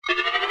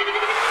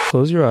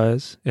close your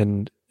eyes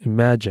and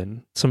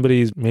imagine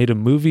somebody's made a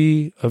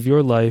movie of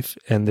your life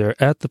and they're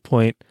at the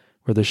point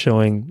where they're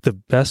showing the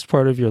best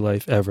part of your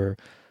life ever.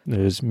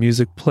 There's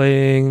music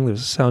playing,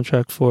 there's a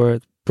soundtrack for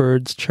it,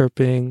 birds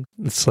chirping.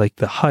 It's like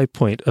the high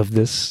point of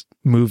this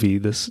movie,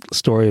 this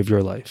story of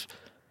your life.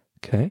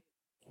 Okay?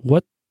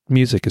 What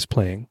music is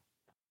playing?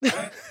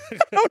 I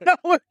don't know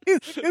what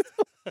music is.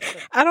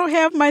 I don't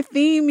have my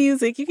theme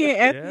music. You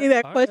can't ask me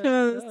that question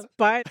on the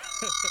spot.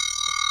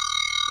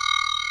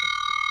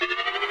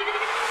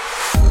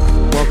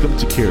 Welcome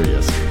to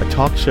Curious, a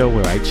talk show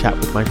where I chat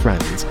with my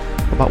friends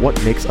about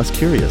what makes us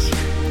curious,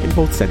 in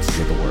both senses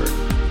of the word.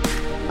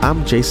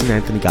 I'm Jason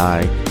Anthony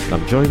Guy, and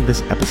I'm joined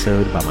this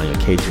episode by my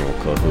occasional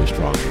co-host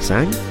Ron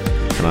Sang,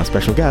 and our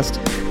special guest,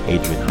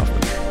 Adrian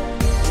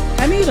Huffman.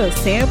 I need a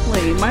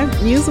sampling. My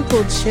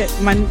musical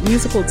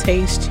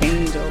taste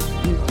change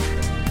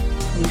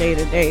from day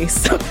to day.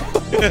 So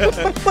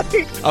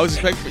I was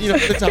expecting,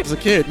 since I was a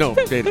kid. No,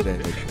 day to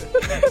day.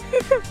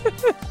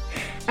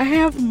 I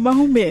have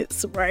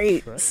moments,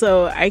 right?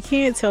 So I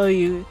can't tell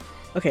you.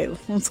 Okay,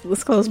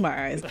 let's close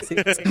my eyes and see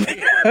what's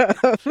coming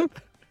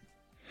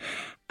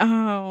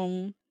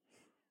up.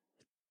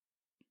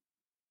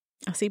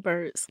 I see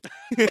birds.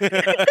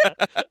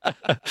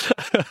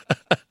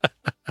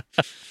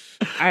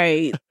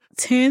 I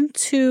tend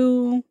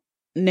to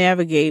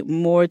navigate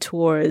more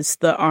towards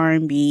the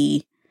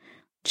R&B,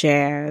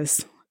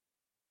 jazz.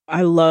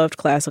 I loved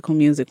classical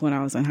music when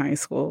I was in high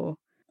school.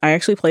 I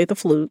actually played the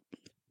flute.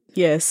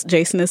 Yes,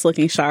 Jason is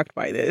looking shocked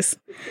by this.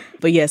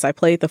 But yes, I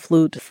played the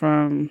flute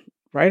from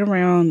right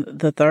around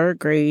the 3rd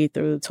grade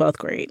through the 12th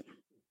grade.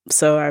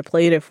 So I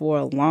played it for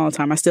a long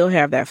time. I still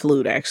have that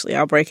flute, actually.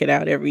 I'll break it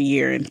out every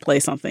year and play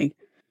something,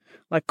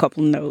 like a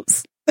couple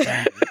notes.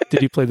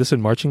 Did you play this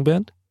in marching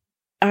band?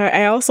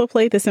 I also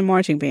played this in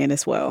marching band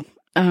as well.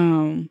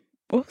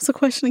 What was the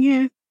question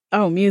again?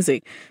 Oh,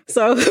 music.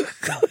 So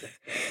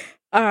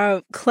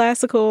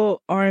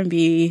classical,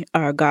 R&B,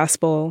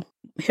 gospel,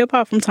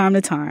 hip-hop from time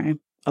to time.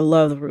 I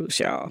love the Roots,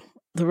 y'all.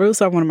 The Roots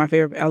are one of my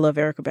favorite. I love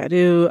Erykah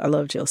Badu. I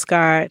love Jill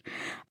Scott.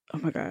 Oh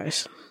my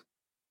gosh.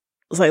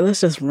 It's like, let's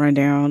just run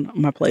down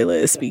my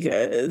playlist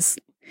because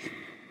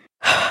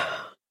a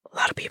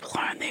lot of people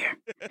are on there.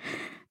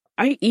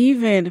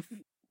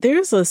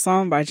 There's a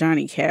song by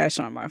Johnny Cash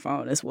on my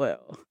phone as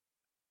well.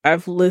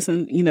 I've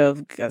listened,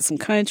 got some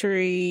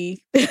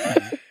country,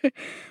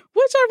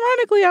 which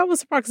ironically I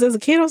was surprised because as a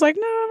kid I was like,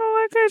 no, I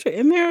don't like country.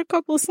 And there are a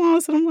couple of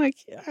songs that I'm like,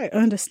 I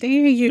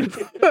understand you.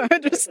 I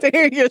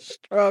understand your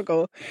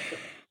struggle.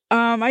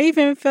 I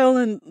even fell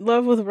in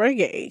love with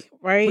reggae,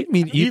 right? What do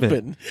you mean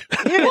even?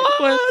 Yeah,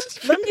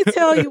 let me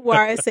tell you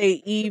why I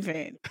say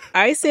even.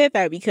 I said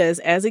that because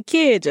as a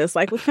kid, just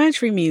like with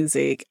country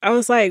music, I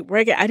was like,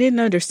 reggae, I didn't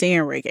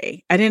understand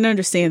reggae. I didn't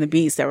understand the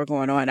beats that were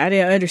going on. I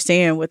didn't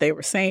understand what they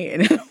were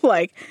saying. I'm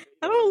like,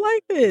 I don't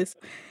like this.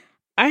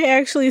 I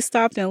actually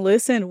stopped and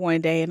listened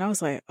one day and I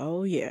was like,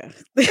 oh yeah,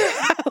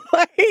 I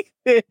like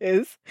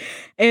this.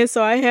 And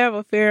so I have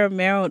a fair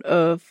amount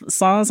of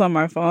songs on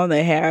my phone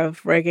that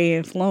have reggae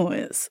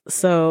influence.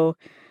 So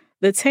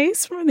the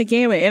taste from the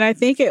gamut, and I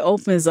think it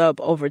opens up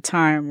over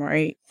time,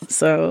 right?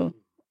 So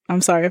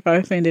I'm sorry if I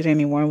offended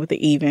anyone with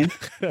the even.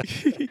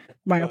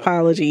 My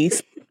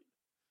apologies.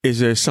 Is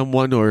there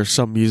someone or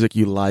some music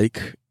you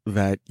like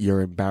that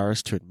you're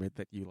embarrassed to admit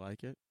that you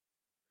like it?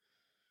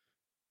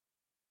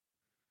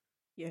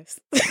 Yes.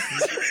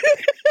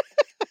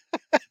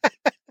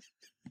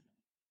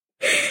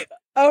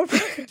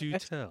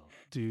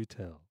 Do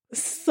tell.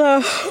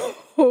 So,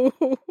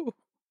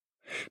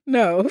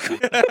 no.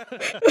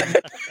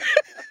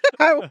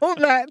 I will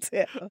not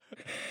tell.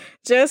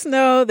 Just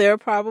know there are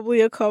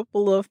probably a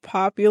couple of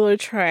popular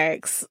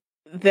tracks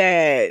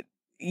that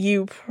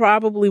you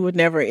probably would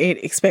never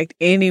expect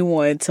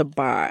anyone to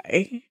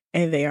buy.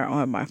 And they are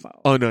on my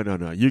phone. Oh,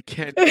 no. You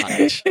can't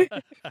touch.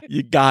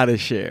 You gotta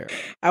share.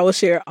 I will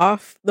share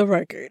off the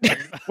record.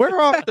 We're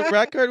off the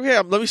record.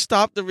 Here, let me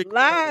stop the record.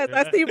 Lies.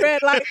 I see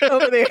red lights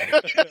over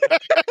there.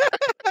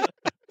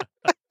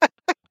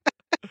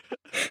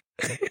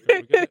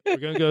 We're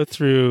gonna go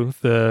through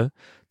the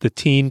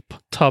teen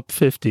top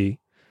 50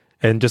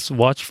 and just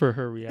watch for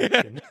her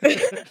reaction.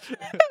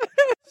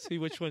 See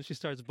which one she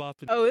starts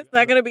bopping. Oh, it's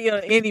not gonna be on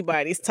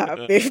anybody's top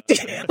 50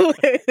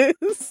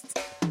 list.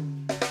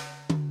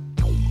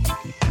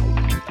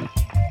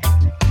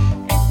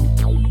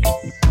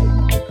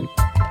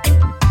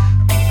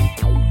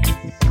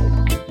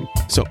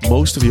 So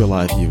most of your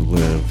life you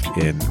lived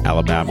in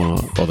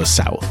Alabama or the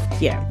South?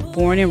 Yeah,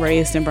 born and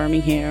raised in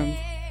Birmingham.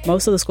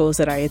 Most of the schools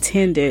that I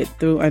attended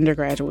through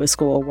undergraduate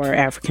school were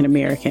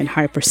African-American,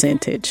 high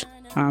percentage,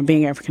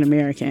 being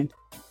African-American.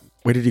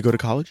 Where did you go to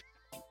college?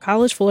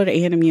 College, Florida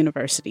A&M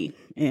University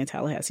in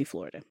Tallahassee,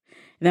 Florida. And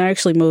then I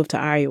actually moved to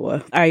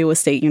Iowa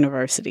State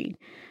University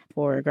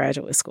for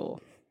graduate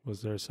school.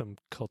 Was there some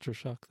culture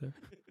shock there?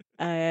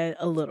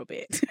 A little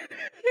bit.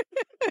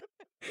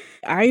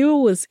 Iowa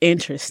was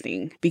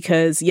interesting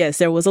because, yes,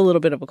 there was a little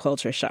bit of a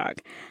culture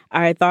shock.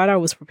 I thought I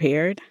was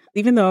prepared.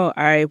 Even though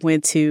I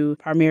went to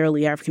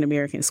primarily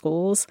African-American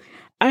schools,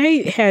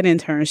 I had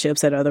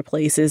internships at other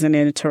places and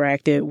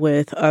interacted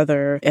with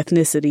other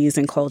ethnicities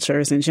and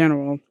cultures in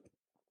general.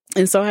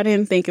 And so I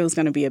didn't think it was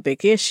going to be a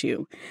big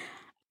issue.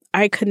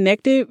 I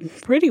connected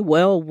pretty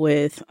well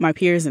with my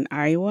peers in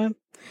Iowa.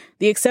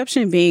 The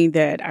exception being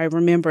that I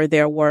remember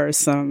there were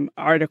some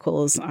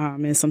articles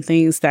and some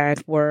things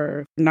that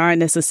were not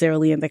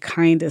necessarily in the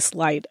kindest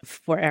light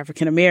for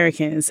African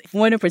Americans.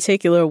 One in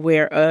particular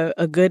where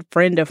a good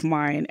friend of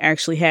mine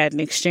actually had an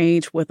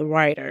exchange with a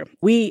writer.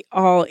 We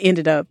all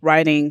ended up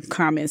writing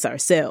comments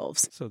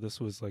ourselves. So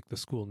this was like the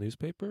school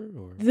newspaper?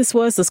 Or This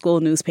was the school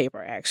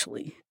newspaper,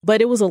 actually.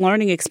 But it was a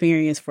learning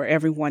experience for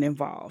everyone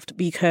involved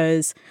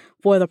because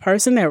for the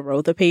person that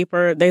wrote the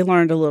paper, they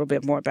learned a little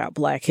bit more about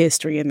Black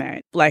history, and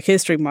that Black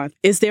History Month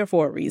is there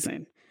for a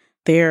reason.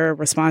 Their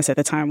response at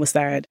the time was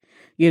that,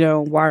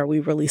 why are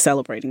we really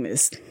celebrating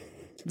this?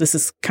 This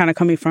is kind of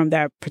coming from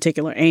that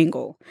particular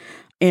angle.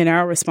 And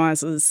our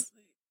response is,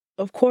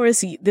 of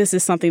course, this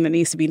is something that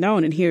needs to be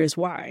known, and here's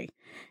why.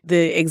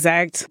 The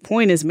exact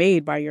point is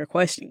made by your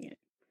questioning it.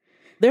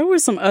 There were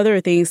some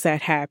other things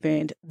that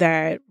happened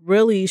that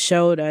really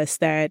showed us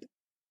that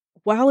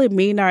while it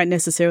may not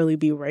necessarily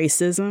be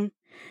racism,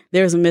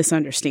 there's a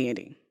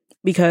misunderstanding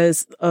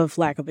because of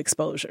lack of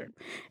exposure.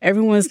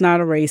 Everyone's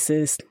not a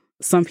racist.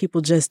 Some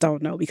people just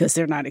don't know because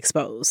they're not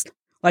exposed.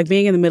 Like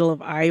being in the middle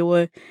of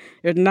Iowa,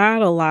 there's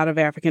not a lot of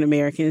African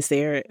Americans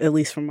there, at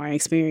least from my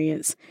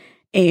experience.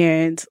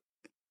 And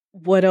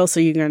what else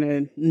are you going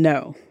to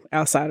know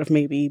outside of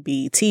maybe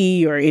BET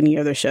or any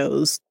other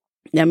shows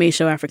that may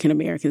show African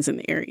Americans in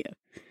the area?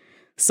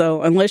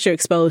 So unless you're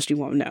exposed, you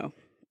won't know.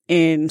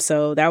 And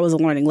so that was a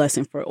learning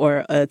lesson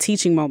or a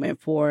teaching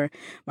moment for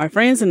my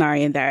friends and I,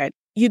 in that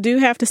you do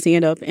have to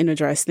stand up and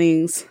address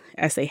things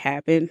as they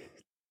happen,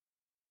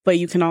 but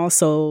you can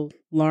also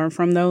learn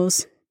from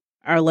those.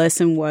 Our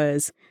lesson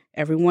was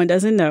everyone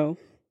doesn't know.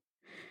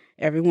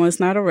 Everyone's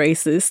not a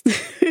racist.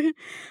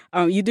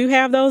 You do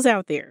have those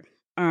out there,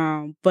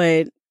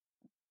 but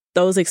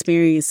those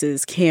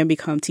experiences can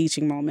become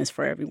teaching moments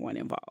for everyone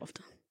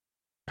involved.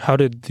 how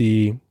did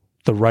the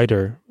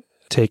writer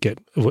take it?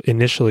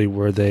 Initially,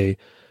 were they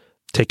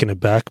taken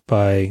aback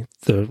by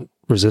the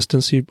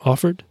resistance you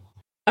offered?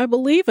 I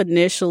believe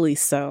initially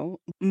so.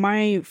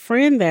 My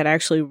friend that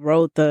actually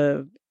wrote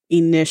the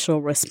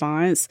initial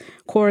response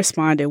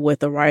corresponded with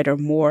the writer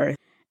more.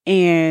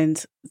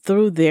 And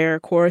through their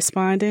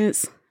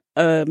correspondence,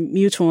 a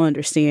mutual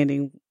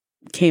understanding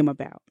came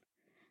about.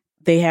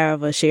 They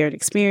have a shared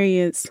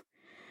experience.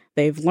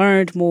 They've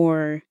learned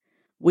more.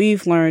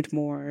 We've learned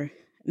more.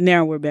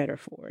 Now we're better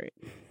for it.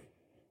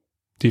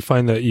 Do you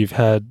find that you've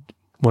had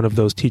one of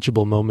those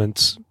teachable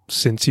moments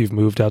since you've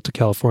moved out to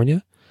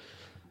California?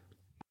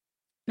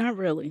 Not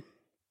really.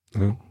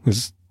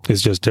 It's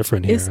just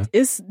different here.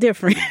 It's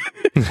different.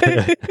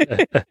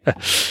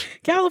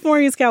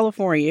 California is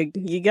California.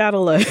 You gotta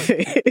love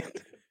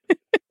it.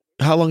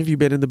 How long have you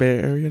been in the Bay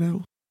Area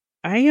now?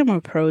 I am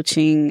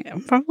approaching,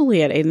 I'm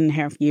probably at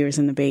 8.5 years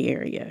in the Bay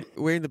Area.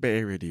 Where in the Bay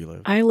Area do you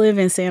live? I live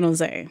in San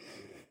Jose.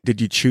 Did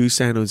you choose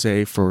San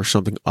Jose for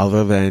something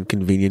other than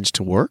convenience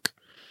to work?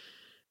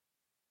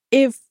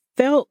 It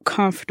felt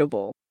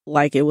comfortable,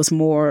 like it was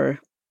more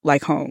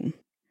like home.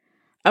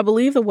 I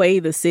believe the way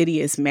the city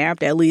is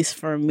mapped, at least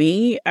for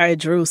me, I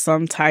drew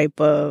some type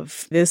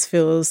of, this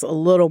feels a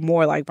little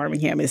more like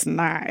Birmingham. It's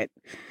not,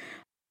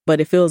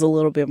 but it feels a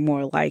little bit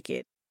more like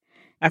it.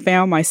 I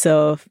found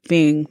myself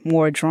being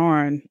more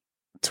drawn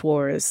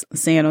towards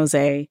San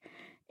Jose,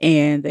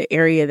 and the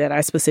area that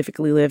I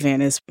specifically live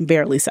in is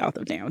barely south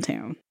of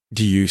downtown.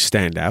 Do you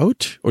stand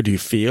out, or do you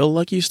feel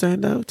like you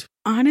stand out?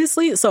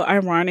 Honestly, so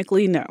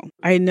ironically, no.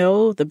 I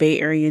know the Bay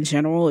Area in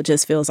general, it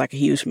just feels like a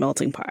huge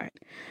melting pot.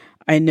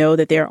 I know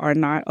that there are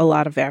not a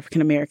lot of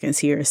African Americans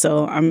here,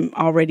 so I'm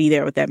already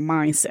there with that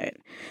mindset.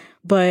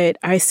 But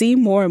I see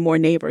more and more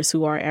neighbors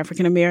who are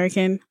African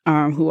American,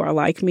 who are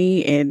like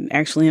me and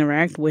actually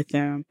interact with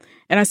them.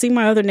 And I see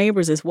my other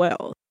neighbors as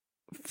well.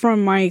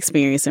 From my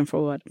experience and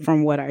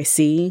from what I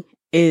see,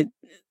 it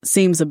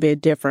seems a bit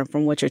different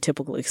from what your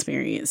typical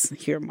experience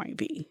here might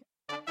be.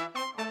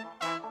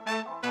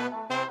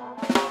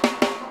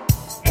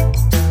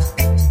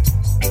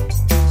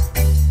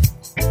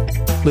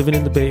 Living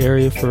in the Bay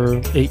Area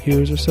for 8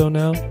 years or so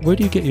now, where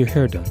do you get your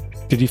hair done?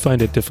 Did you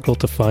find it difficult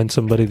to find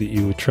somebody that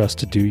you would trust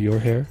to do your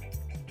hair?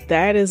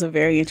 That is a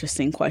very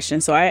interesting question.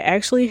 So I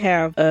actually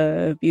have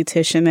a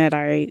beautician that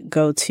I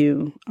go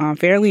to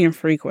fairly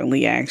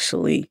infrequently,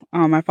 actually.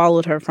 I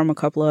followed her from a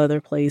couple of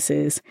other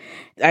places.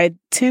 I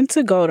tend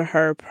to go to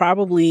her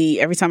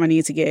probably every time I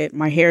need to get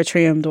my hair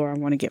trimmed or I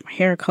want to get my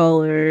hair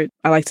colored.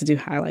 I like to do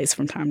highlights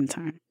from time to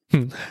time.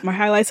 My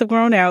highlights have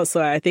grown out,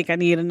 so I think I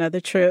need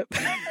another trip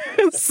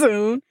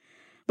soon.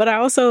 But I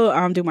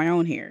also do my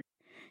own hair.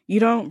 You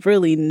don't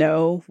really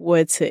know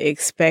what to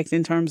expect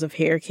in terms of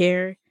hair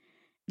care.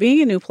 Being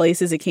in new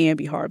places, it can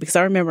be hard because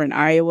I remember in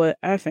Iowa,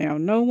 I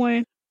found no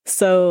one.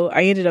 So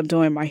I ended up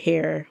doing my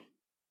hair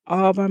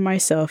all by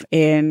myself.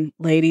 And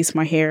ladies,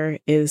 my hair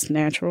is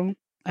natural.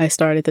 I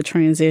started the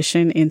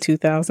transition in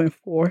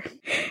 2004.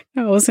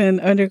 I was in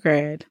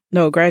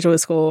graduate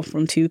school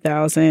from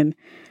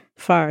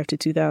 2005 to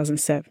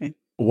 2007.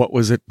 What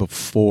was it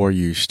before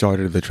you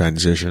started the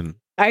transition?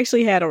 I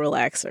actually had a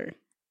relaxer,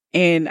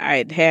 and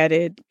I'd had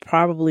it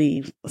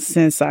probably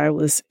since I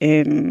was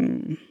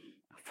in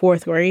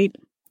 4th grade.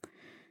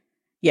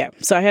 Yeah,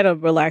 so I had a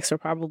relaxer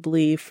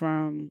probably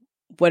from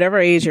whatever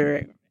age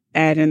you're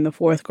at in the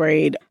 4th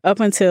grade up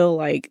until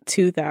like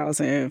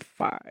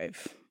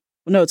 2005.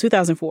 No,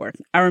 2004.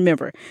 I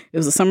remember. It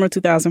was the summer of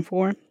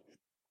 2004.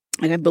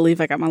 I believe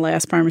I got my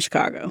last perm in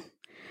Chicago,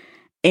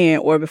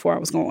 or before I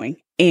was going,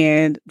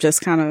 and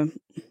just kind of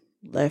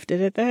left it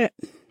at that.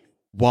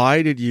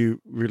 Why did you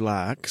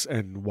relax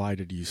and why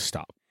did you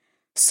stop?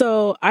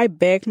 So I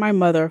begged my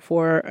mother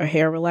for a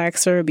hair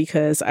relaxer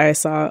because I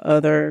saw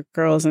other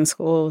girls in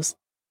schools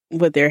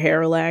with their hair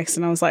relaxed,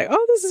 and I was like,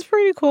 oh, this is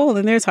pretty cool.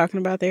 And they're talking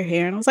about their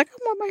hair, and I was like, I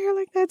want my hair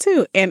like that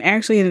too. And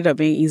actually ended up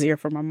being easier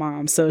for my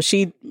mom. So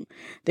she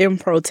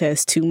didn't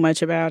protest too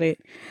much about it.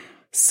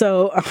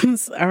 So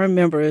I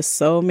remember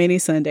so many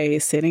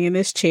Sundays sitting in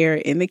this chair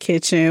in the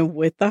kitchen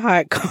with the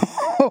hot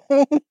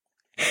comb.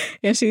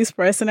 And she's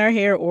pressing her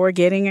hair or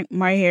getting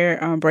my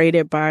hair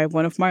braided by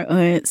one of my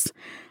aunts.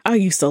 I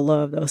used to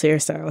love those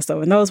hairstyles,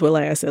 though. And those would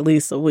last at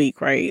least a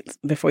week, right?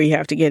 Before you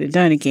have to get it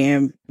done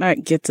again. I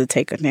get to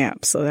take a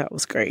nap. So that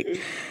was great.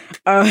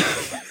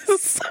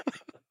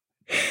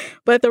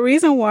 But the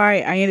reason why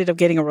I ended up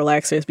getting a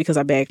relaxer is because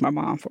I begged my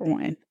mom for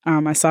one.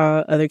 I saw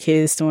other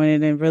kids doing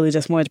it and really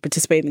just wanted to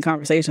participate in the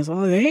conversations.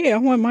 Oh, hey, I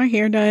want my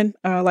hair done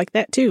like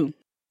that, too.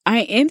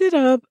 I ended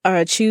up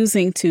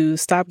choosing to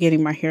stop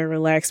getting my hair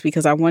relaxed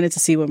because I wanted to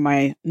see what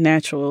my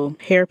natural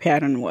hair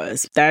pattern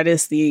was. That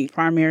is the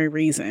primary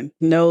reason.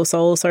 No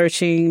soul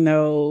searching,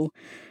 no,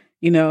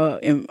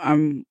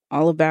 I'm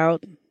all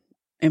about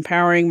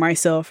empowering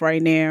myself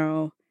right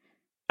now.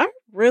 I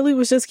really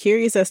was just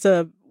curious as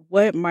to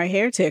what my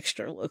hair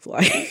texture looked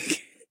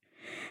like.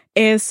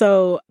 And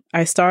so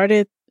I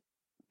started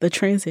the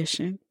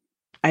transition.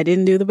 I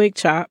didn't do the big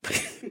chop,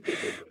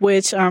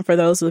 which for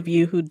those of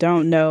you who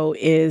don't know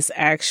is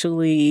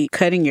actually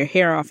cutting your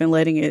hair off and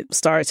letting it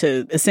start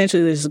to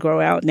essentially just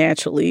grow out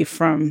naturally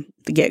from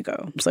the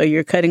get-go. So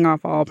you're cutting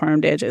off all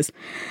permed edges.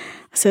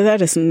 So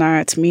that is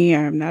not me.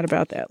 I'm not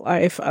about that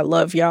life. I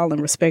love y'all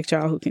and respect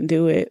y'all who can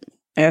do it.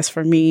 As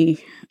for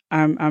me,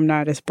 I'm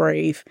not as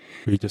brave.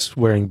 Were you just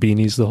wearing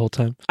beanies the whole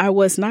time? I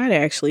was not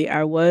actually.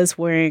 I was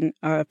wearing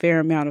a fair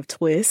amount of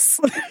twists.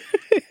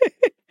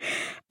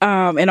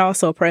 And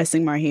also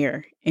pressing my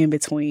hair in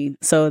between.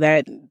 So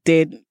that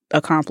did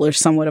accomplish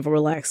somewhat of a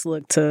relaxed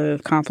look to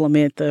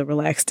complement the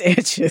relaxed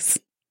edges.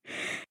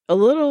 A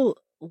little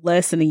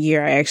less than a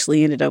year, I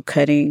actually ended up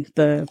cutting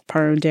the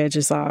permed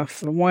edges off.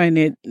 For one,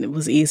 it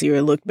was easier,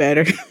 it looked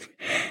better.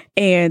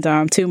 And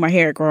two, my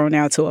hair had grown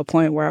out to a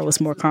point where I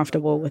was more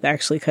comfortable with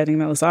actually cutting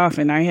those off.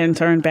 And I hadn't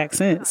turned back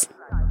since.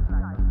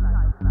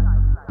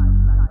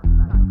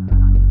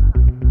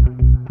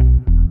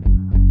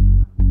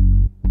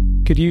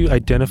 Could you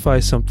identify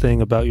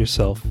something about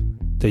yourself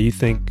that you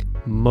think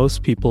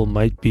most people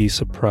might be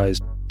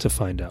surprised to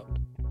find out?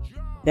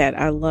 That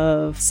I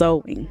love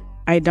sewing.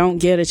 I don't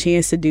get a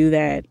chance to do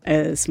that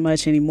as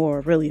much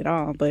anymore, really at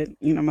all. But,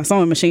 my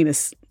sewing machine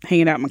is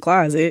hanging out in my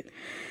closet.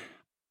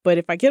 But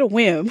if I get a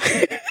whim,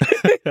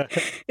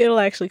 it'll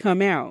actually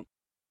come out.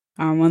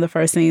 One of the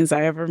first things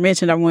I ever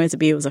mentioned I wanted to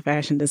be was a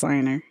fashion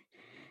designer.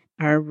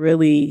 I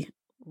really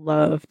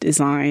love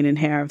design and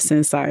have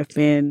since I've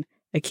been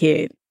a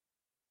kid.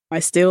 I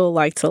still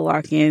like to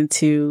lock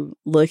into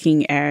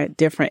looking at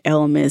different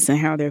elements and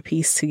how they're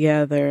pieced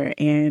together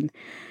and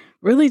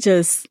really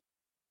just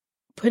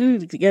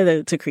putting it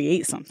together to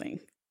create something.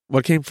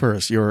 What came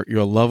first, your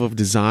love of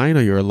design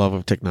or your love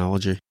of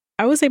technology?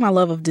 I would say my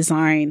love of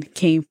design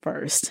came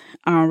first.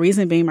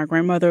 Reason being, my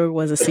grandmother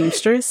was a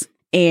seamstress,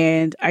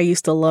 and I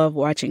used to love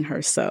watching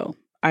her sew.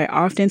 I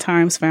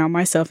oftentimes found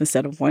myself,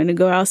 instead of wanting to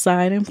go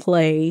outside and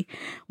play,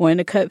 wanting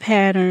to cut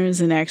patterns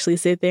and actually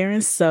sit there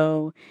and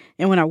sew.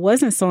 And when I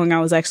wasn't sewing,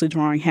 I was actually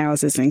drawing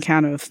houses and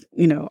kind of,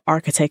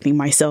 architecting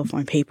myself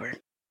on paper.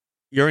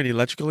 You're an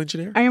electrical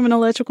engineer? I am an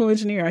electrical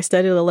engineer. I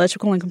studied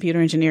electrical and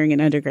computer engineering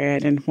in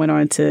undergrad and went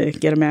on to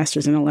get a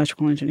master's in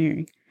electrical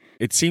engineering.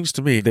 It seems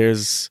to me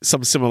there's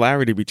some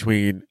similarity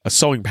between a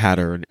sewing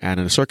pattern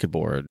and a circuit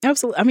board.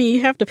 Absolutely. I mean,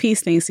 you have to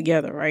piece things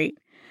together, right?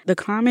 The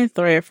common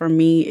thread for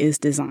me is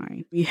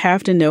design. You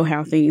have to know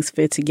how things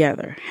fit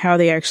together, how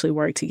they actually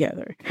work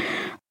together.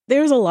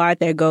 There's a lot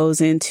that goes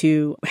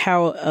into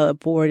how a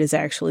board is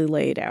actually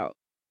laid out.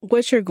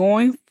 What you're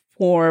going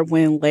for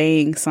when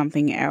laying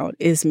something out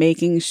is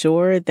making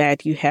sure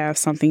that you have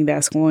something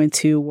that's going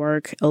to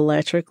work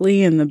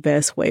electrically in the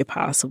best way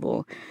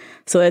possible.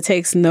 So it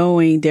takes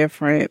knowing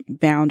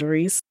different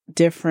boundaries,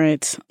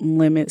 different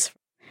limits,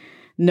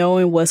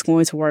 knowing what's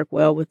going to work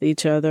well with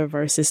each other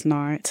versus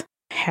not.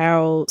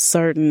 How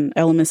certain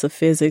elements of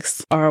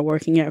physics are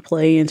working at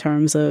play in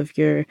terms of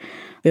your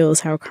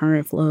bills, how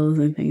current flows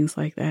and things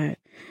like that.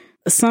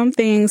 Some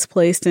things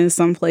placed in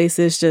some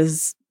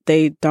places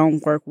they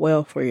don't work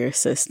well for your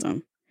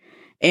system.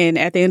 And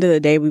at the end of the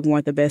day, we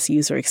want the best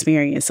user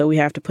experience. So we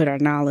have to put our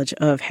knowledge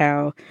of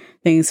how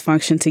things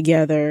function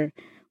together,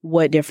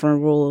 what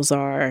different rules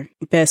are,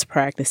 best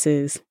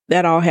practices.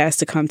 That all has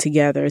to come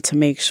together to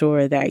make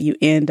sure that you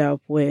end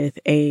up with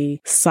a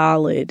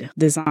solid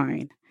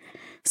design.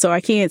 So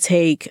I can't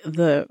take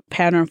the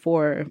pattern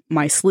for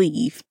my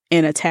sleeve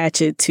and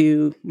attach it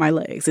to my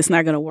legs. It's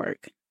not going to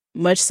work.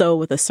 Much so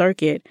with a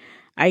circuit,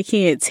 I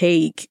can't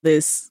take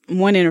this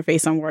one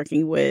interface I'm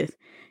working with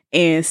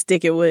and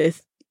stick it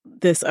with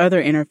this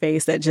other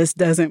interface that just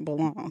doesn't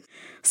belong.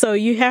 So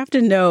you have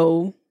to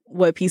know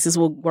what pieces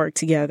will work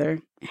together,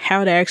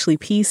 how to actually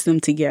piece them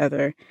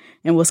together,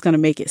 and what's going to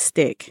make it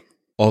stick.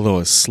 Although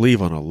a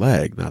sleeve on a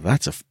leg, now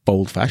that's a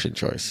bold fashion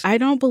choice. I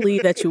don't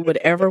believe that you would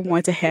ever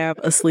want to have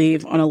a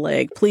sleeve on a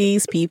leg.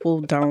 Please, people,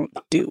 don't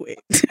do it.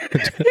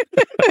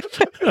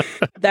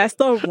 That's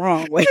the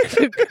wrong way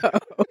to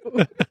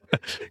go.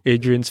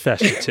 Adrian's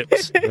fashion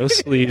tips. No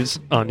sleeves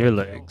on your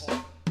legs.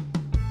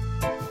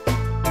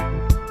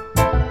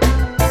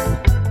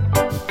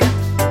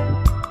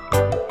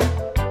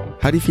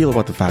 How do you feel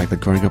about the fact that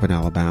growing up in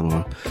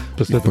Alabama,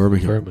 in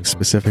Birmingham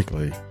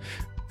specifically,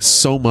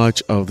 so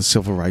much of the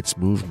civil rights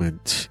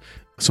movement,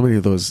 so many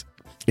of those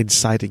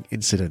inciting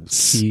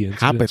incidents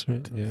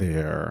happened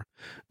there?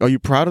 Are you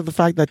proud of the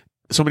fact that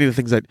so many of the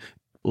things that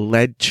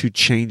led to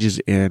changes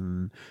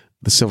in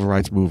the civil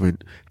rights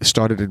movement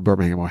started in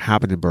Birmingham or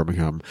happened in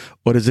Birmingham?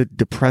 Or does it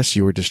depress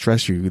you or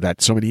distress you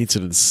that so many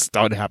incidents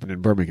started happening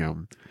in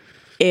Birmingham?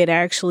 It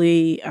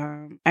actually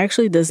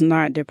does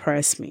not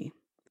depress me.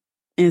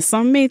 And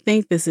some may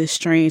think this is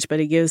strange, but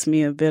it gives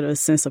me a bit of a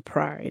sense of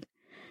pride.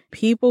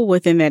 People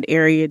within that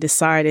area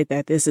decided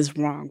that this is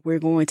wrong. We're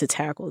going to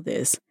tackle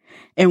this.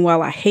 And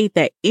while I hate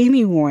that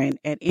anyone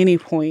at any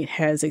point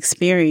has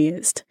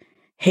experienced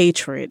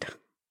hatred,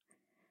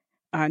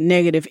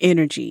 negative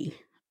energy,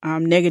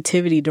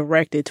 negativity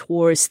directed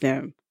towards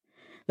them,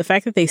 the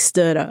fact that they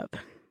stood up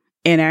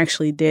and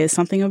actually did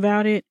something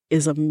about it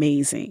is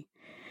amazing.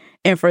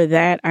 And for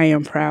that, I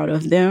am proud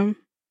of them.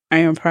 I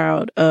am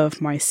proud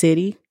of my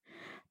city,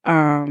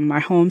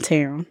 my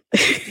hometown,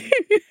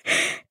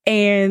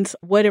 and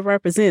what it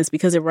represents,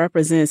 because it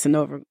represents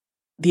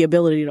the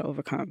ability to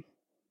overcome.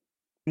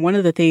 One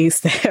of the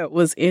things that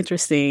was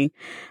interesting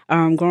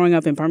growing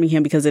up in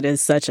Birmingham, because it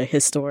is such a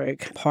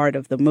historic part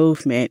of the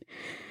movement,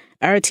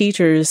 our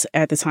teachers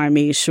at the time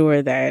made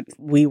sure that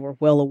we were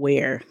well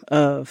aware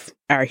of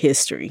our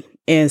history.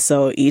 And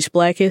so each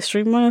Black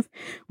History Month,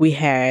 we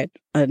had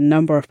a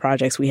number of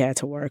projects we had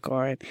to work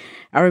on.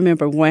 I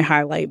remember one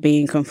highlight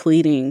being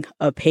completing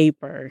a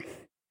paper,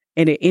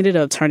 and it ended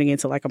up turning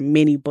into like a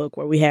mini book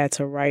where we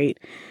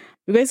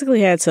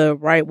basically had to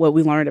write what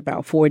we learned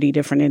about 40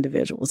 different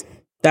individuals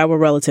that were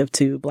relative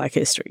to Black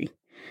history.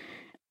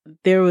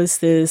 There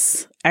was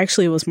it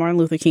was Martin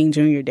Luther King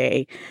Jr.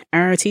 Day.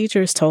 Our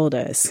teachers told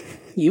us,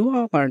 you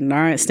all are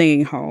not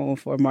staying home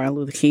for Martin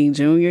Luther King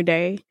Jr.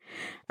 Day.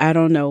 I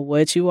don't know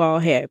what you all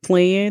had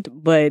planned,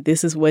 but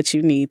this is what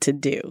you need to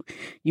do.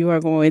 You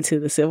are going to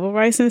the Civil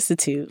Rights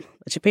Institute.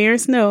 Let your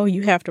parents know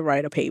you have to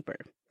write a paper.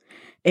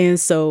 And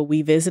so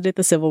we visited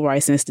the Civil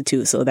Rights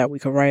Institute so that we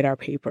could write our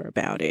paper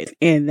about it.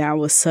 And that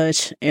was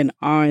such an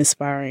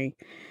awe-inspiring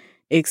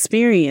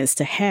experience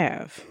to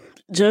have.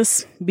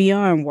 Just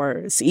beyond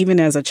words, even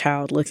as a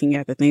child looking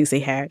at the things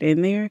they had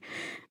in there,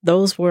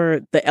 those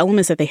were the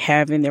elements that they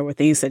have in there were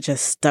things that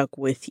just stuck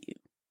with you.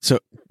 So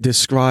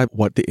describe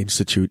what the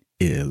Institute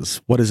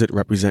is. What does it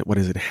represent? What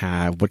does it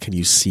have? What can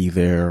you see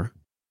there?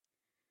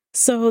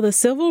 So the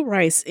Civil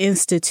Rights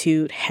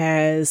Institute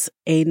has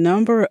a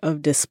number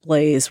of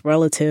displays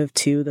relative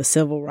to the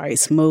civil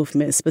rights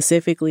movement,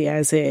 specifically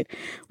as it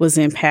was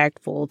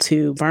impactful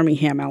to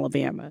Birmingham,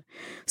 Alabama.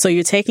 So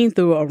you're taking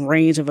through a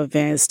range of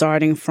events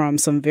starting from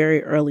some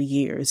very early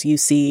years. You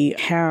see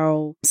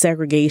how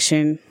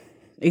segregation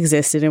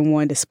existed in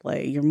one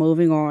display. You're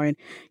moving on.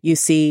 You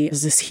see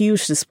there's this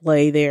huge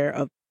display there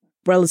of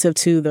relative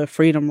to the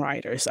Freedom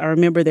Riders. I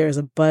remember there's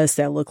a bus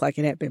that looked like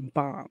it had been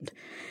bombed.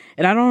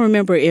 And I don't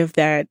remember if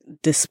that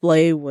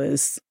display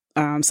was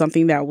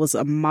something that was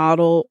a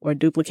model or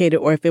duplicated,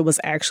 or if it was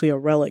actually a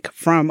relic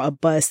from a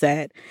bus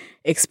that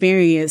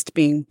experienced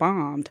being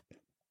bombed.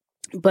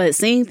 But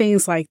seeing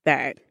things like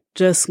that,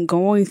 just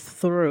going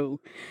through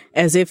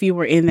as if you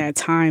were in that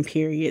time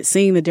period,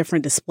 seeing the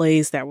different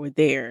displays that were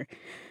there.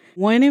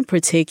 One in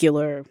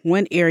particular,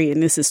 one area,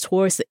 and this is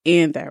towards the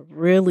end, that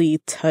really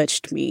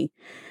touched me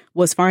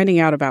was finding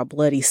out about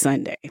Bloody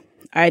Sunday.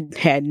 I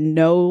had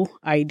no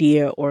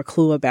idea or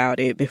clue about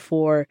it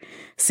before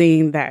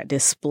seeing that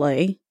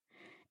display,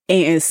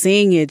 and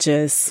seeing it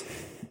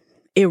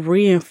it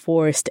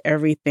reinforced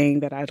everything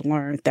that I'd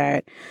learned,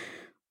 that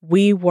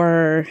we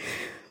were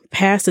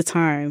past the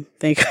time,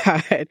 thank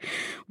God,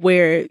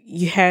 where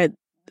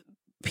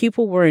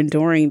people were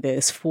enduring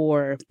this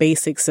for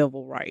basic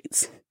civil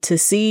rights. To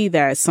see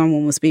that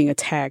someone was being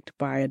attacked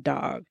by a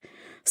dog,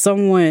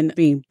 someone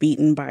being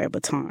beaten by a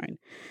baton,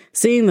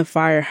 seeing the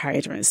fire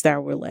hydrants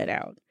that were let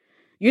out.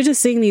 You're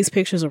just seeing these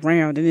pictures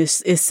around, and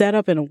it's set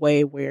up in a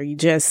way where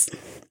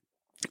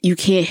you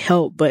can't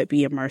help but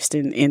be immersed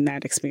in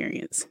that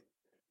experience.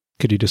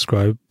 Could you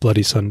describe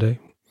Bloody Sunday?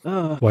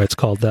 Why it's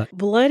called that?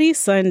 Bloody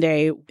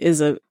Sunday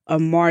is a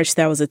march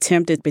that was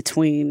attempted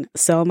between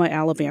Selma,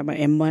 Alabama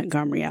and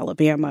Montgomery,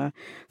 Alabama,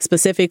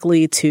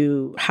 specifically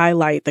to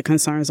highlight the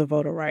concerns of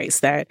voter rights,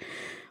 that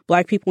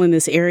Black people in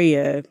this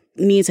area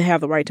need to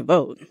have the right to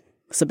vote.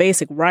 It's a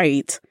basic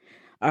right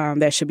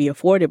that should be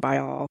afforded by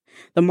all.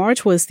 The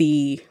march was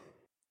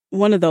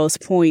one of those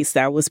points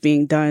that was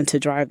being done to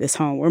drive this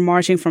home. We're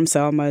marching from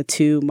Selma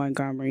to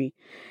Montgomery.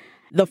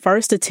 The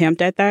first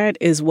attempt at that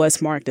is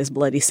what's marked as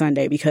Bloody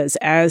Sunday, because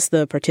as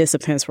the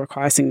participants were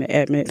crossing the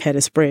Edmund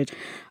Pettus Bridge,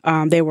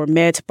 they were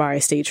met by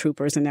state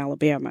troopers in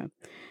Alabama,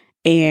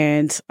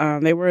 and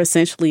they were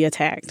essentially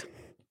attacked.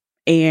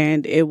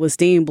 And it was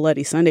deemed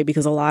Bloody Sunday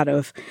because a lot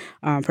of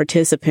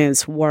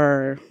participants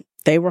were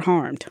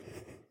harmed.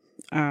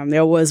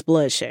 There was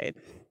bloodshed.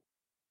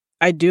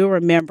 I do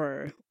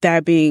remember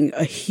that being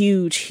a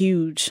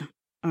huge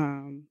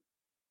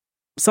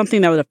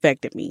something that would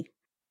affected me.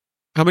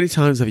 How many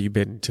times have you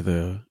been to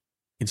the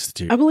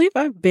Institute? I believe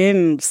I've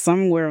been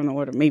somewhere on the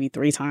order, maybe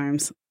 3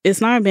 times.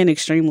 It's not been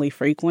extremely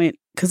frequent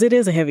because it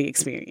is a heavy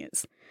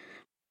experience.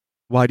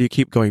 Why do you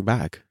keep going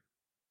back?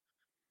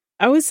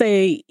 I would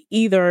say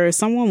either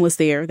someone was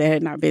there that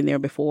had not been there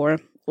before,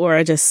 or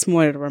I just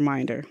wanted a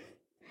reminder.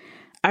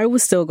 I would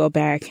still go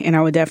back, and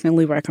I would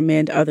definitely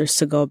recommend others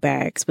to go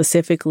back,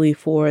 specifically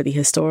for the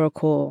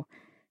historical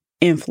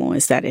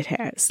influence that it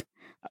has.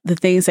 The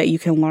things that you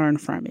can learn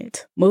from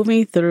it.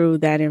 Moving through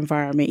that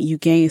environment, you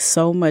gain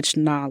so much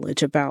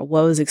knowledge about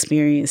what was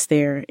experienced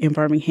there in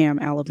Birmingham,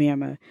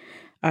 Alabama,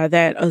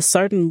 that a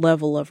certain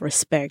level of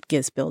respect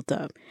gets built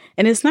up.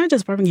 And it's not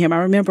just Birmingham. I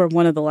remember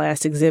one of the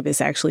last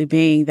exhibits actually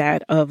being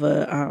that of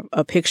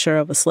a picture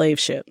of a slave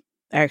ship,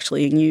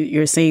 actually, and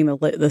you're seeing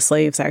the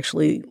slaves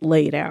actually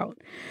laid out.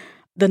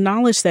 The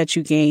knowledge that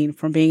you gain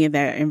from being in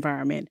that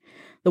environment,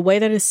 the way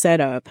that it's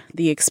set up,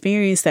 the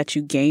experience that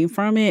you gain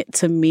from it,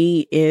 to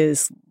me,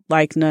 is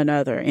like none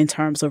other in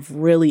terms of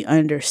really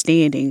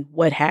understanding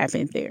what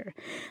happened there.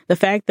 The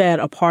fact that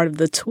a part of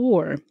the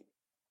tour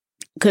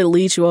could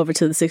lead you over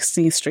to the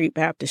 16th Street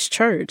Baptist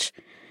Church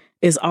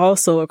is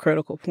also a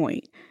critical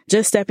point.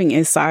 Just stepping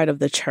inside of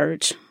the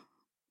church,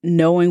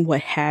 knowing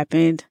what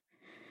happened.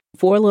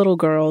 4 little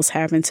girls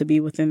happened to be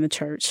within the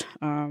church,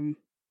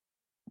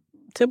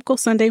 typical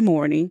Sunday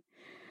morning.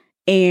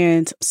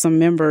 And some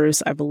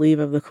members, I believe,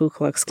 of the Ku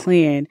Klux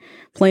Klan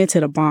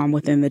planted a bomb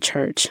within the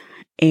church,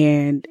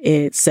 and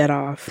it set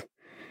off,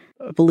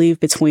 I believe,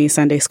 between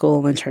Sunday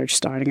school and church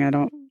starting. I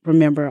don't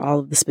remember all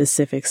of the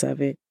specifics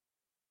of it.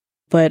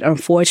 But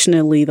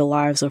unfortunately, the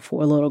lives of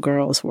 4 little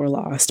girls were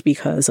lost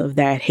because of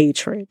that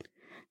hatred,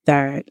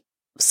 that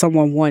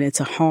someone wanted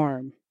to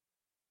harm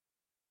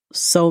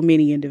so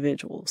many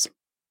individuals.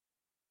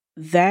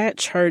 That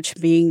church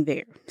being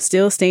there,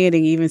 still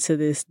standing even to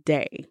this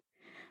day,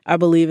 I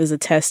believe is a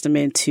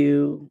testament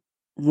to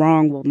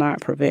wrong will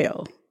not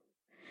prevail.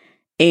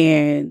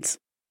 And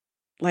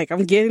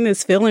I'm getting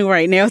this feeling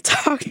right now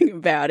talking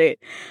about it,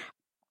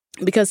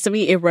 because to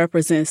me, it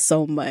represents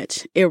so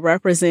much. It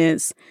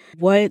represents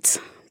what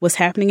was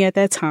happening at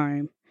that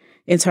time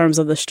in terms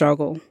of the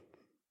struggle.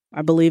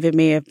 I believe it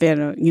may have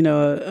been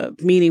a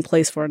meeting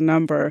place for a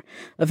number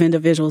of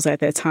individuals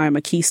at that time,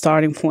 a key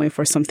starting point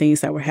for some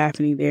things that were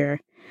happening there,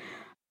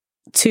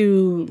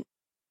 to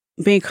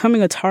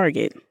becoming a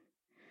target,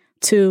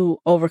 to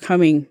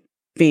overcoming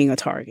being a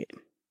target,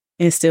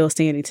 and still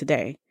standing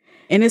today.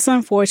 And it's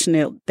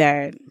unfortunate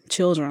that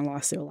children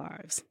lost their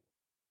lives.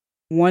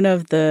 One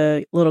of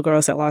the little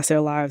girls that lost their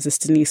lives is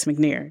Denise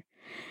McNair.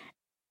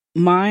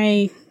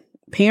 My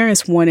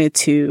parents wanted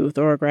to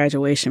throw a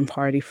graduation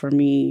party for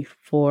me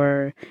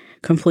for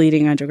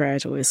completing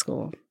undergraduate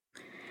school.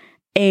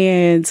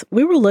 And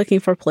we were looking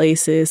for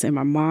places, and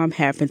my mom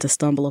happened to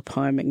stumble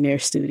upon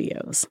McNair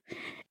Studios.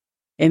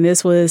 And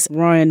this was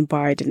run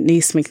by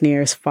Denise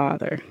McNair's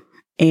father.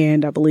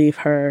 And I believe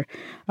her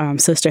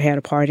sister had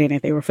a part in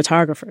it. They were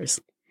photographers.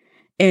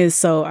 And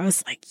so I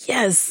was like,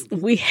 yes,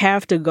 we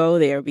have to go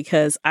there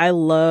because I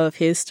love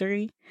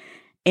history.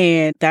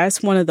 And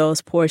that's one of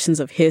those portions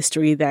of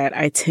history that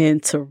I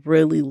tend to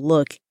really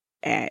look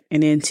at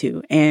and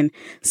into. And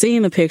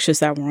seeing the pictures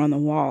that were on the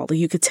wall,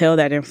 you could tell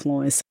that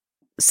influence.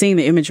 Seeing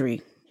the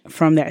imagery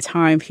from that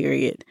time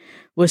period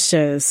was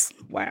just,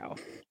 wow.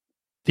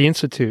 The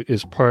Institute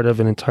is part of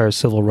an entire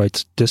civil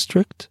rights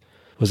district.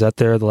 Was that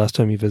there the last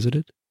time you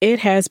visited? It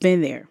has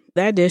been there.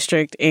 That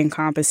district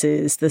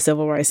encompasses the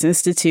Civil Rights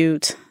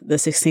Institute, the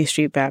 16th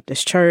Street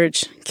Baptist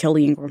Church,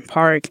 Kelly Ingram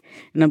Park,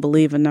 and I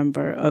believe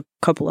a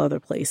couple other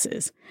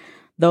places.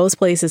 Those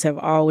places have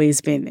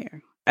always been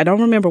there. I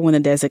don't remember when the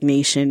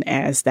designation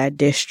as that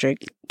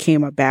district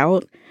came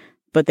about,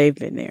 but they've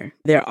been there.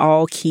 They're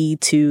all key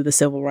to the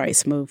civil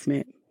rights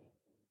movement.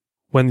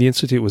 When the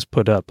Institute was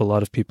put up, a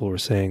lot of people were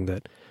saying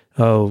that,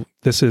 oh,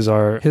 this is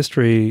our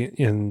history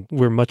and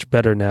we're much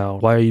better now.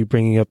 Why are you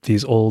bringing up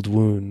these old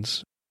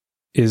wounds?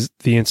 Is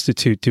the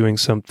Institute doing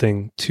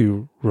something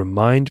to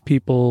remind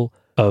people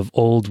of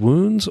old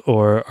wounds,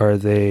 or are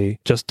they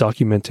just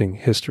documenting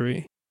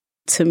history?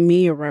 to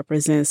me, it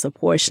represents a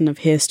portion of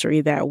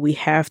history that we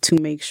have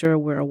to make sure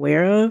we're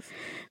aware of,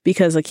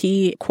 because a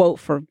key quote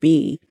for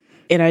me,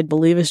 and I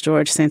believe it's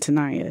George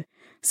Santayana,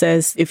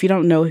 says, if you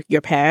don't know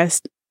your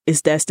past,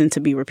 it's destined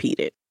to be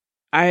repeated.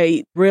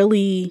 I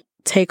really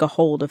take a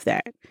hold of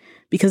that,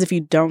 because if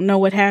you don't know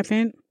what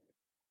happened,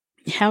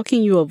 how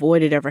can you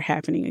avoid it ever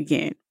happening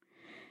again?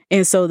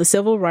 And so the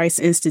Civil Rights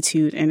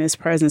Institute and its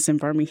presence in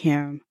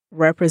Birmingham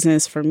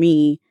represents for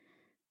me,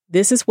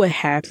 this is what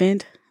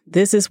happened.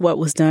 This is what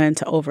was done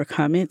to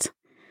overcome it.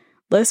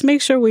 Let's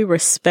make sure we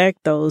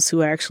respect those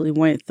who actually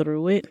went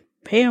through it,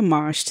 pay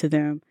homage to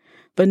them,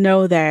 but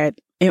know that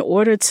in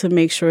order to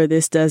make sure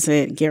this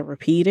doesn't get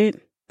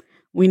repeated,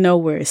 we know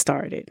where it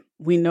started.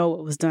 We know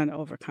what was done to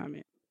overcome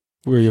it.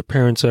 Were your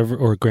parents ever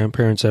or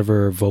grandparents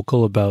ever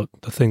vocal about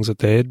the things that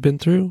they had been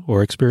through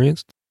or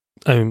experienced?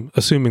 I'm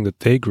assuming that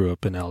they grew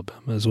up in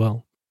Alabama as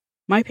well.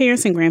 My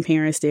parents and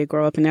grandparents did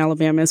grow up in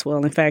Alabama as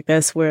well. In fact,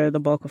 that's where the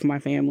bulk of my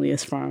family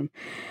is from.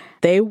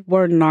 They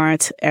were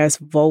not as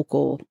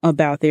vocal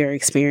about their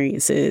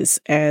experiences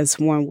as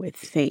one would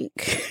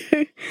think.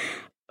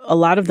 A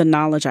lot of the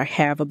knowledge I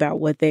have about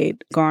what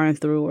they'd gone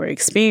through or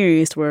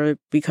experienced were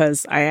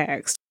because I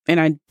asked. And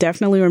I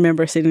definitely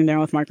remember sitting down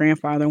with my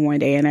grandfather one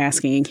day and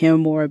asking him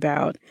more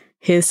about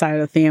his side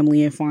of the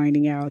family and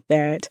finding out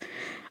that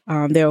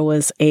there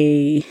was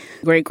a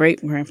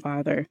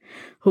great-great-grandfather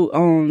who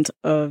owned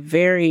a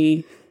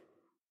very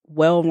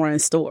well-run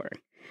store.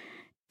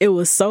 It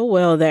was so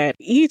well that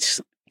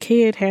each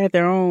kid had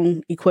their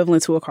own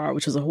equivalent to a car,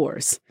 which was a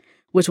horse,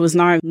 which was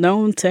not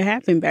known to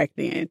happen back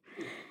then.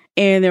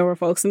 And there were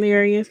folks in the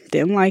area,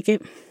 didn't like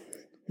it,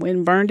 went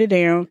and burned it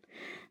down.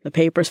 The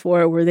papers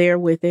for it were there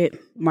with it.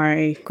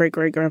 My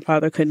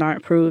great-great-grandfather could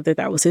not prove that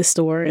that was his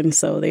store, and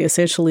so they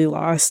essentially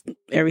lost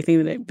everything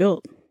that they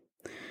built.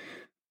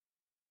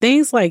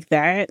 Things like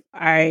that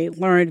I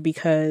learned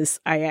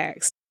because I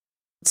asked.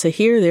 To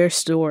hear their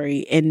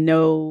story and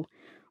know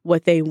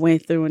what they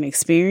went through and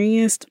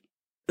experienced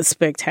is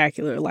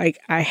spectacular. Like,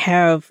 I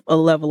have a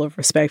level of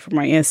respect for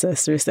my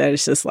ancestors that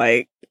is just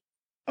like,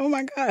 oh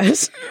my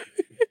gosh.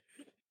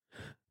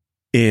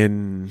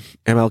 In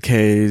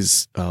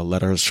MLK's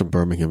letters from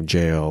Birmingham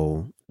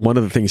jail, one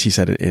of the things he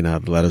said in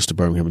the letters to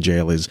Birmingham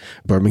jail is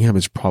Birmingham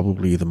is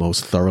probably the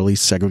most thoroughly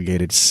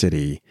segregated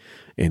city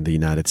in the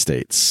United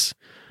States.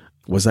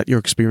 Was that your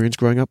experience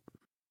growing up?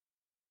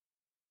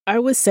 I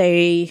would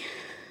say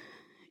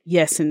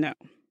yes and no.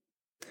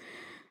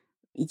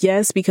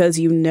 Yes, because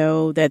you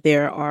know that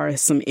there are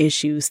some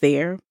issues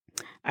there.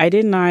 I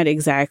did not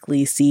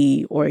exactly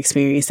see or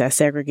experience that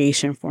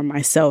segregation for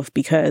myself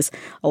because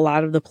a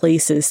lot of the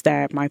places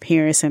that my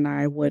parents and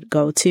I would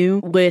go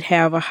to would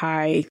have a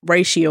high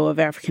ratio of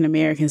African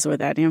Americans or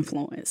that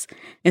influence.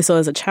 And so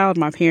as a child,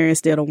 my parents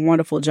did a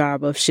wonderful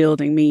job of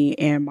shielding me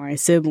and my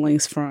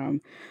siblings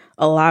from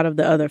a lot of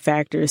the other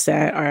factors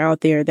that are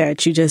out there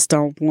that you just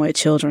don't want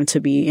children to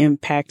be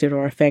impacted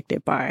or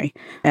affected by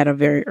at a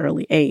very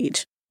early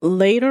age.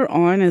 Later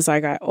on, as I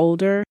got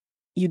older,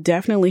 you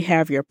definitely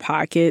have your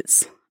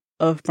pockets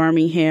of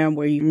Birmingham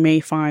where you may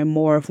find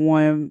more of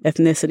one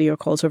ethnicity or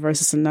culture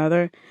versus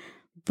another.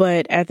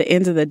 But at the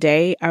end of the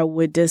day, I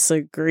would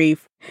disagree.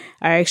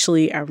 I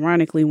actually,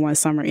 ironically, one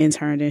summer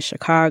interned in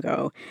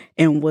Chicago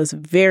and was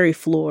very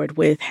floored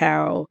with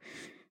how,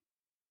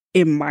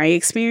 in my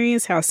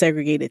experience, how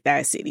segregated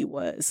that city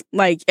was.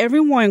 Like,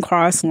 everyone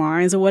crossed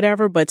lines or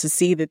whatever, but to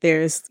see that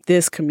there's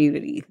this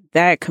community,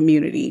 that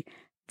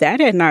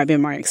had not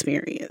been my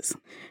experience.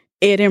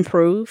 It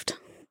improved.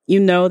 You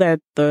know that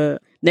the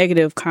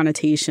negative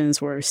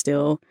connotations were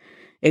still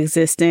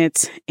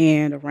existent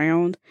and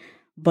around.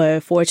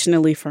 But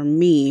fortunately for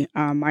me,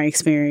 my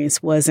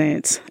experience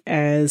wasn't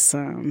as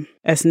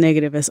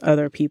negative as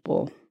other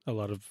people. A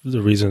lot of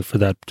the reason for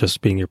that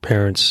just being your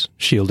parents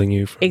shielding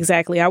you.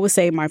 Exactly. I would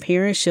say my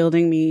parents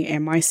shielding me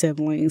and my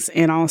siblings,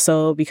 and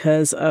also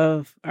because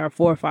of our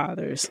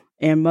forefathers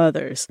and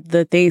mothers,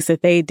 the things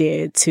that they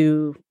did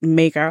to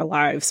make our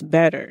lives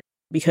better.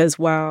 Because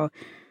while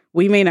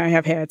we may not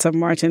have had to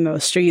march in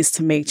those streets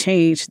to make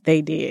change,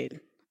 they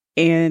did.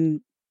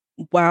 And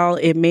while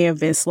it may have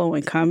been slow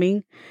in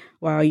coming,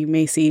 while you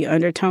may see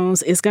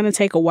undertones, it's going to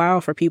take a while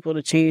for people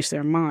to change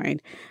their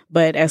mind.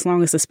 But as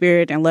long as the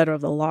spirit and letter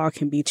of the law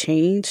can be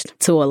changed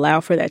to allow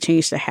for that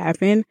change to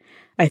happen,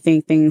 I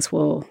think things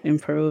will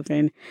improve.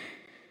 And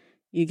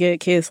you get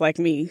kids like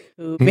me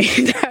who may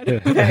not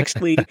have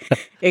actually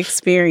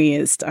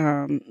experienced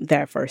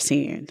that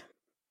firsthand.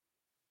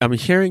 I'm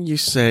hearing you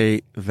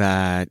say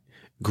that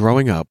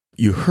growing up,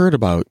 you heard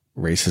about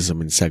racism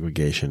and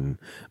segregation,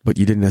 but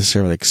you didn't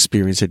necessarily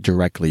experience it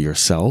directly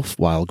yourself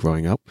while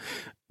growing up.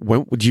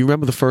 Do you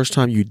remember the first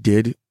time you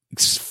did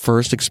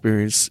first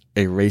experience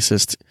have a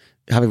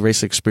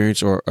racist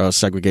experience or a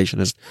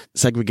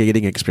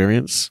segregating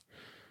experience?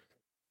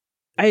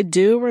 I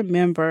do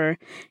remember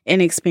an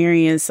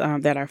experience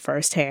that I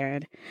first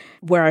had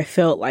where I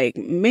felt like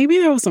maybe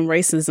there was some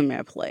racism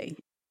at play.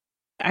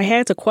 I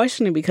had to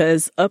question it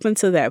because up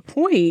until that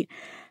point,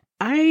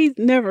 I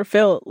never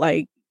felt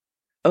like,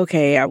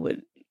 okay, I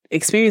would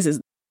experience this.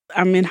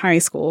 I'm in high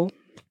school.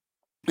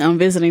 I'm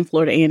visiting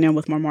Florida A&M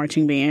with my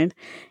marching band,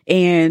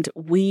 and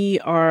we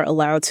are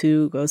allowed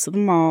to go to the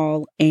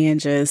mall and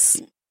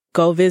just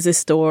go visit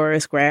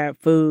stores, grab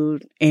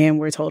food, and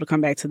we're told to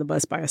come back to the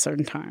bus by a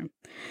certain time.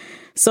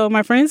 So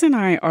my friends and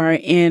I are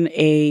in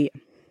a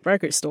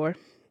record store.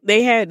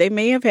 They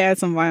may have had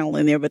some vinyl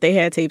in there, but they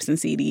had tapes and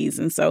CDs.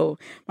 And so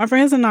my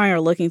friends and I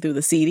are looking through the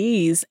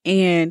CDs,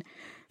 and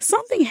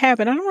something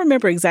happened. I don't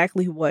remember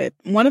exactly what.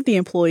 One of the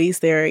employees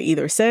there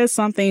either said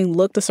something,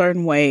 looked a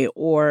certain way,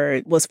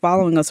 or was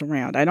following us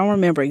around. I don't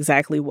remember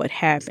exactly what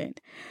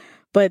happened,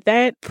 but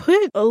that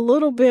put a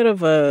little bit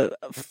of a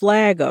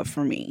flag up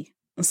for me.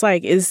 It's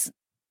like,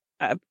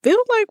 I feel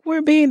like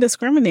we're being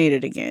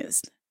discriminated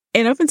against.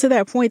 And up until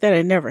that point, that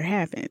had never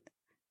happened.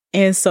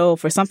 And so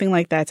for something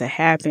like that to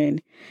happen,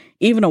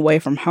 even away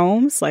from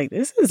home, it's like,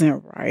 this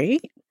isn't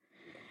right.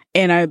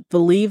 And I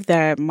believe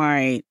that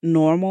my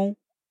normal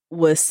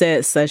was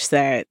set such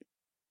that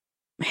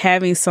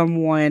having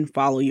someone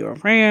follow you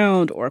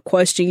around or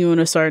question you in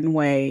a certain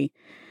way,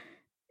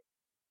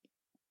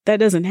 that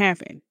doesn't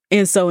happen.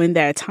 And so in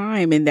that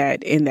time, in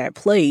that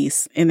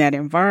place, in that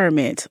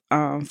environment,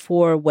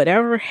 for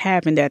whatever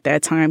happened at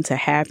that time to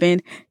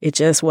happen, it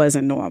just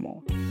wasn't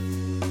normal.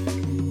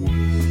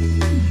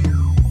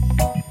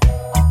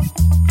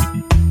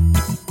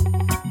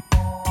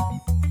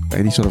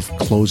 Any sort of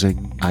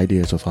closing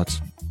ideas or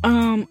thoughts?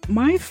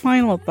 My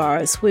final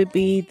thoughts would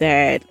be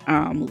that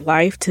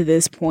life to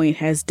this point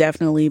has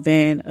definitely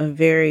been a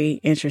very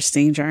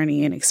interesting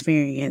journey and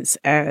experience.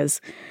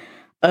 As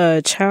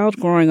a child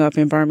growing up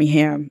in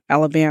Birmingham,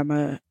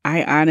 Alabama,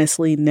 I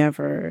honestly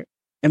never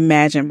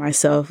imagined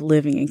myself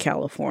living in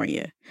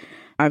California.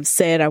 I've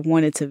said I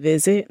wanted to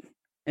visit,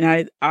 and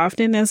I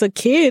often as a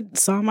kid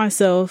saw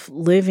myself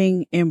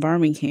living in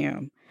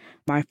Birmingham.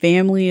 My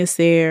family is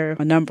there.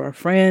 A number of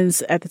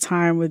friends at the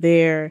time were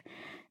there.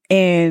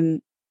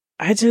 And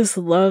I just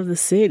love the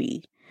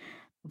city.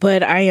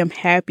 But I am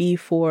happy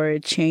for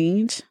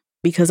change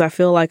because I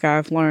feel like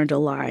I've learned a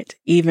lot,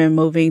 even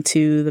moving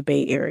to the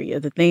Bay Area,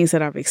 the things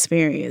that I've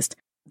experienced.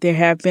 There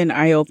have been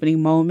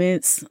eye-opening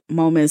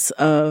moments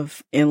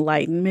of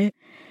enlightenment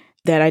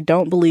that I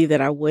don't believe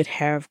that I would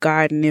have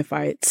gotten if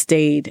I had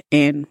stayed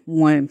in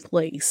one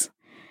place.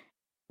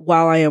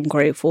 While I am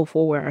grateful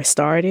for where I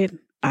started,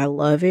 I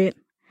love it.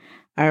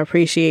 I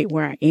appreciate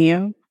where I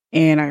am,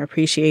 and I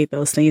appreciate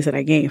those things that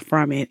I gained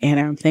from it. And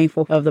I'm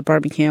thankful of the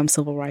Birmingham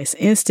Civil Rights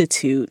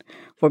Institute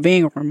for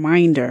being a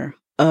reminder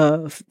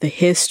of the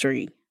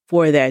history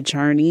for that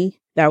journey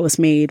that was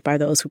made by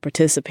those who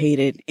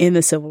participated in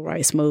the civil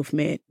rights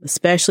movement,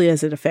 especially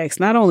as it affects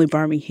not only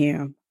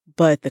Birmingham,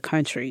 but the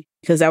country,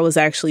 because that was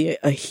actually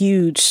a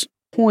huge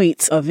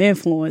point of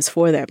influence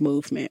for that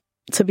movement.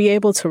 To be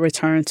able to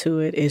return to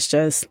it is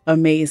just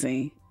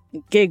amazing.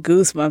 Get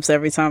goosebumps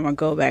every time I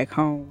go back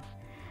home.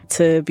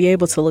 To be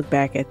able to look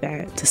back at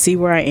that, to see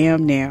where I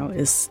am now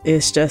is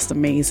just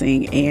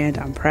amazing, and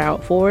I'm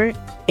proud for it,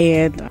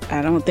 and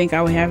I don't think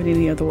I would have it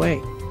any other way.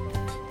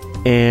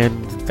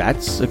 And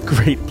that's a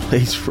great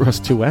place for us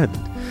to end.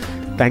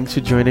 Thanks for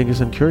joining us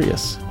on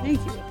Curious.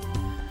 Thank you.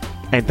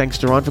 And thanks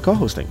to Ron for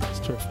co-hosting. It's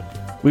terrific.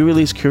 We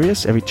release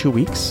Curious every 2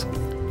 weeks.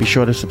 Be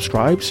sure to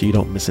subscribe so you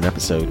don't miss an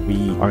episode.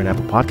 We are on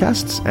Apple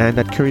Podcasts and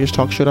at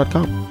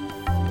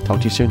CuriousTalkShow.com. Talk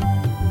to you soon.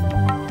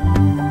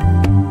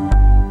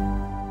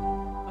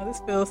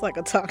 Feels like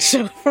a talk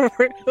show for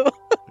real.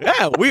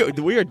 Yeah,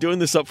 we are doing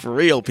this up for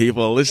real,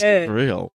 people. This is for real.